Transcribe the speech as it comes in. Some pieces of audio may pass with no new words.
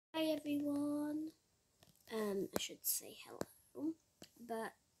everyone. I should say hello,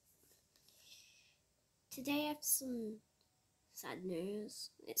 but today I have some sad news.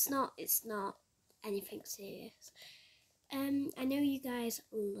 It's not anything serious. I know you guys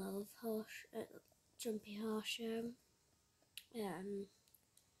love Jumpy Horse Show.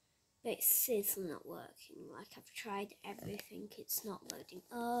 But it's seriously not working. Like, I've tried everything, it's not loading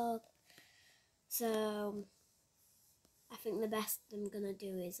up. So I think the best I'm gonna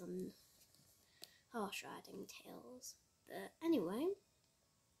do is on horse riding tales. But anyway,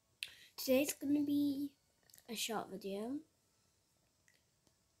 today's gonna be a short video.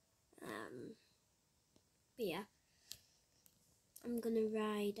 But yeah, I'm gonna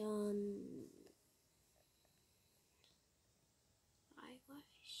ride on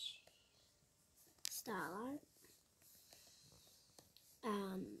Starlight,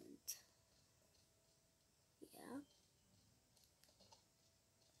 and yeah,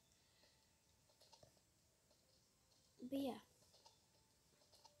 but yeah,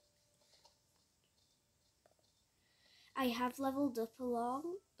 I have leveled up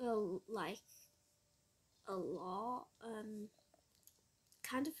like a lot.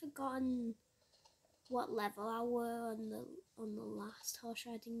 Kind of forgotten what level I were on the last horse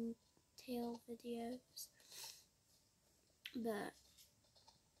riding tale videos, but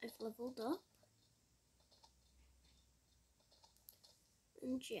I've leveled up,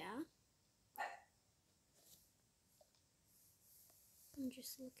 and yeah, I'm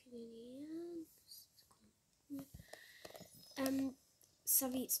just looking in here.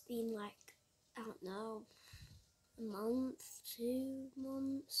 Sorry, it's been like, I don't know, a month, 2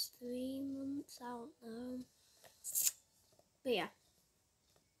 months, 3 months, I don't know. But yeah,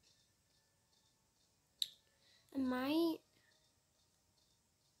 I might.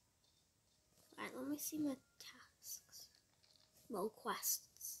 Right, let me see my tasks. Well,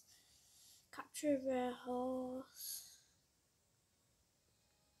 quests. Capture a rare horse.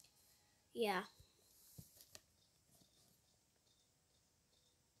 Yeah.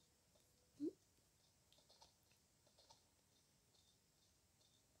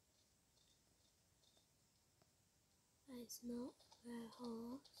 That is not a rare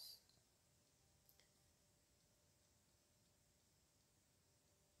horse.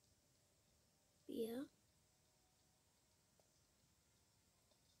 Yeah.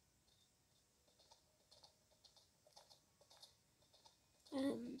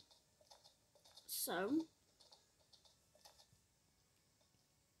 So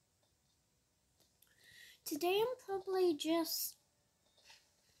today I'm probably just,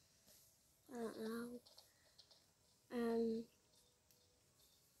 I don't know,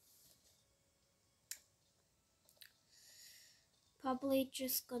 probably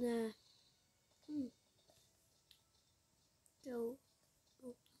just gonna go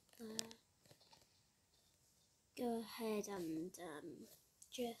up there, go ahead and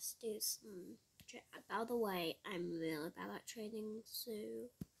just do some. By the way, I'm really bad at trading, so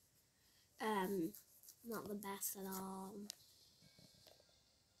not the best at all.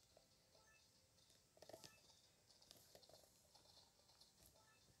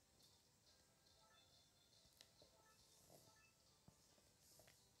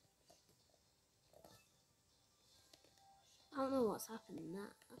 I don't know what's happening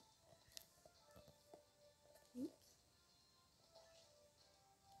there. Oops.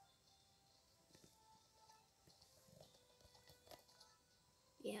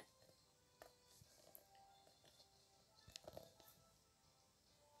 Yep.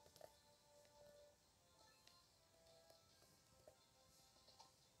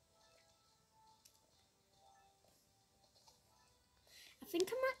 I think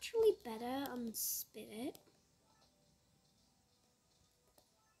I'm actually better on Spirit.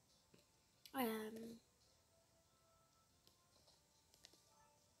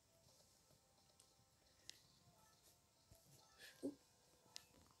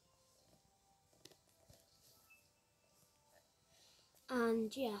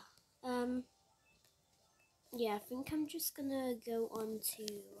 And yeah, yeah, I think I'm just gonna go on to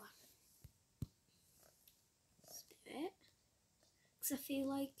Spirit, because I feel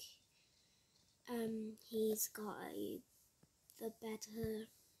like he's got the better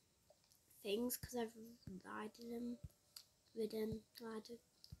things, because I've ridden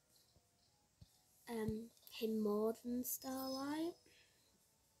him more than Starlight.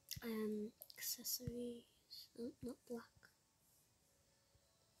 Accessories, oh, not black.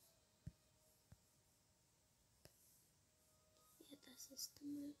 Yeah, this is the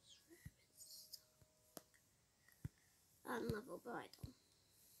most rarest. And level bridle.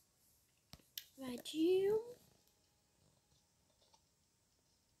 Right, you.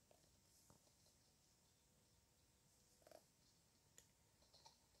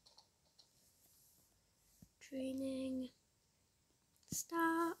 training.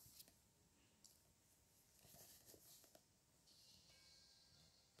 Start.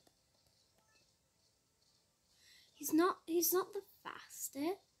 He's not the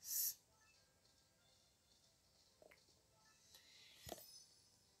fastest.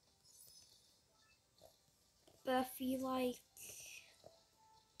 But I feel like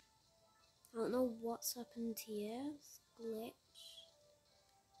I don't know what's happened here. Glitch.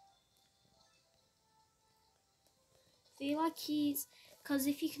 I feel like he's, because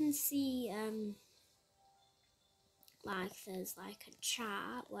if you can see like there's like a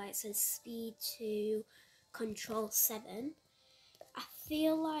chart where it says speed 2, control 7. I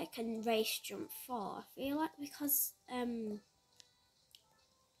feel like, and race jump 4. I feel like because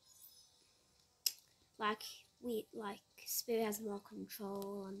like Spirit has more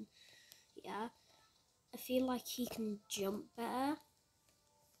control, and yeah, I feel like he can jump better,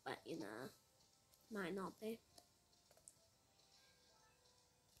 but you know, might not be.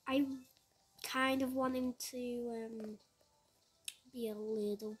 I kind of want him to be a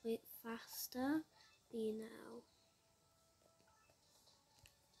little bit faster, you know.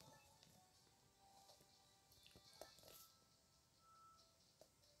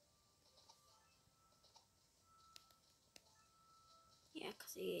 Yeah,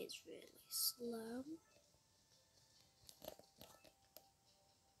 because he is really slow.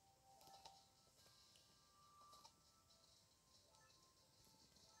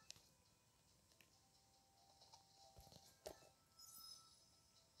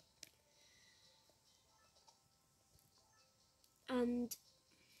 And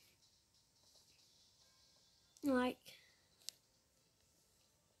like,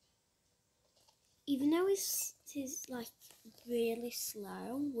 even though he's like really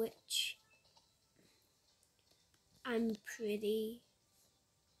slow, which I'm pretty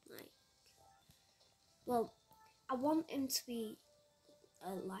like, well, I want him to be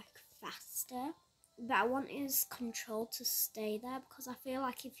like faster, but I want his control to stay there, because I feel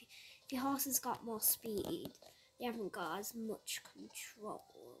like if your horse has got more speed, they haven't got as much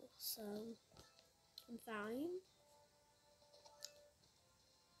control, so I'm fine.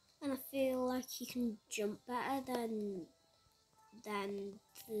 And I feel like he can jump better than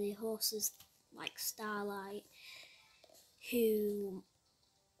the horses like Starlight, who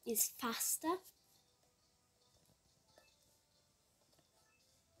is faster.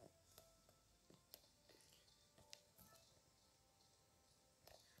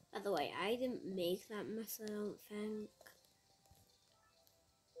 By the way, I didn't make that mess, I don't think.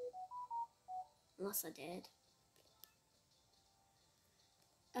 Unless I did.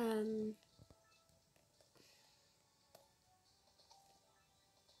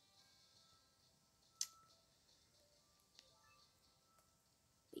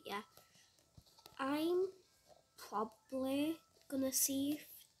 But yeah, I'm probably gonna see if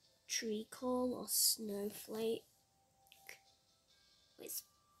Treacle or Snowflake, which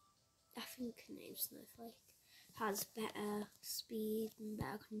I think her name's Snowflake, has better speed and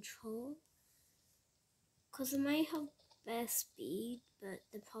better control. Because they may have better speed, but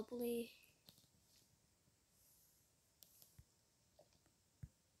they're probably...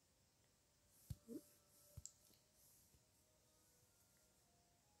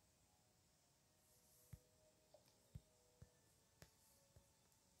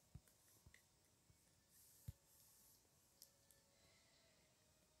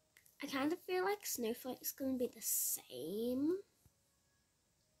 I kind of feel like Snowflake's gonna be the same.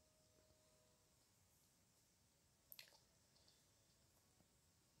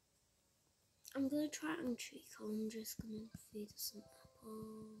 I'm gonna try it on Treacle. I'm just gonna feed her some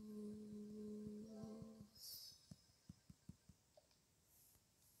apples.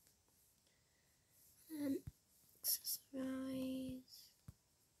 And accessorize.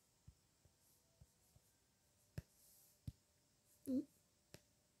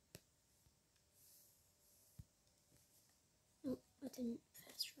 Oh, I didn't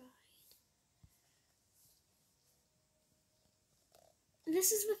first ride.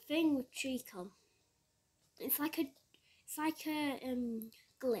 This is the thing with Treacle. It's like a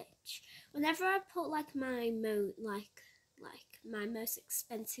glitch. Whenever I put like my my most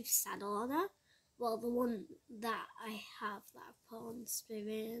expensive saddle on her, well, the one that I have that I've put on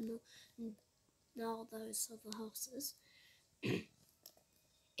Spirit and all those other horses,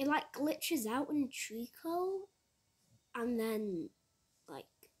 it like glitches out in Treacle, and then like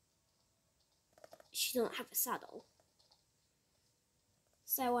she don't have a saddle,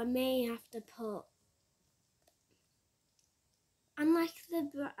 so I may have to put, unlike the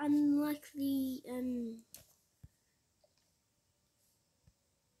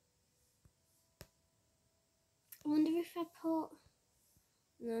I put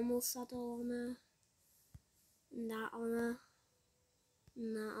normal saddle on her, and that on her,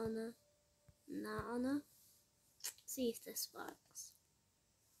 and that on her, and that on her. See if this works.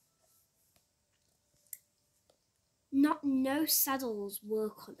 No saddles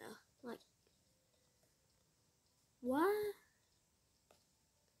work on her. Like, what?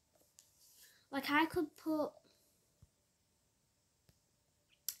 Like, I could put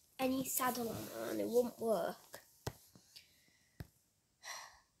any saddle on her and it wouldn't work.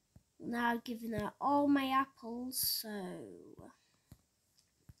 Now I've given her all my apples, so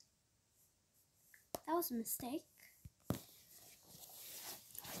that was a mistake.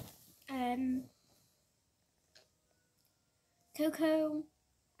 Coco,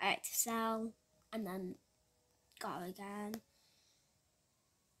 I had to sell, and then got her again.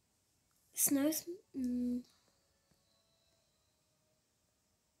 Snow's.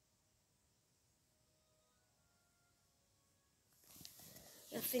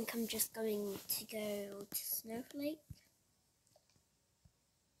 I think I'm just going to go to Snowflake.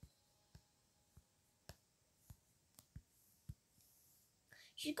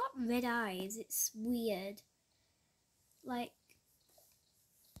 She's got red eyes. It's weird. Like,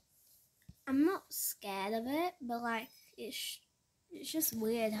 I'm not scared of it, but like, it's just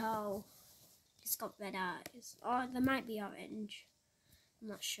weird how it's got red eyes. Or there might be orange. I'm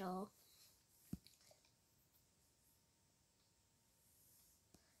not sure.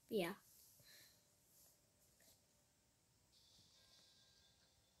 But yeah.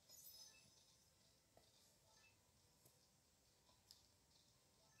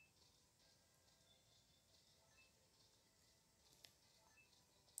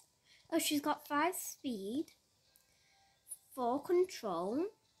 Oh, she's got 5 speed, 4 control,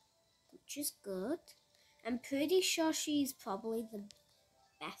 which is good. I'm pretty sure she's probably the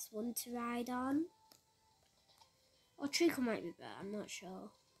best one to ride on. Or Treacle might be better, I'm not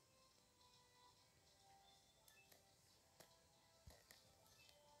sure.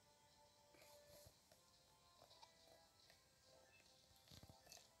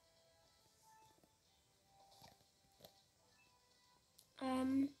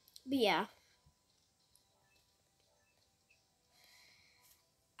 But yeah.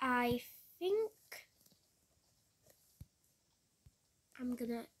 I think I'm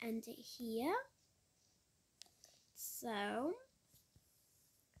gonna end it here. So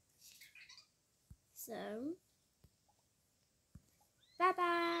bye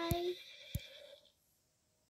bye.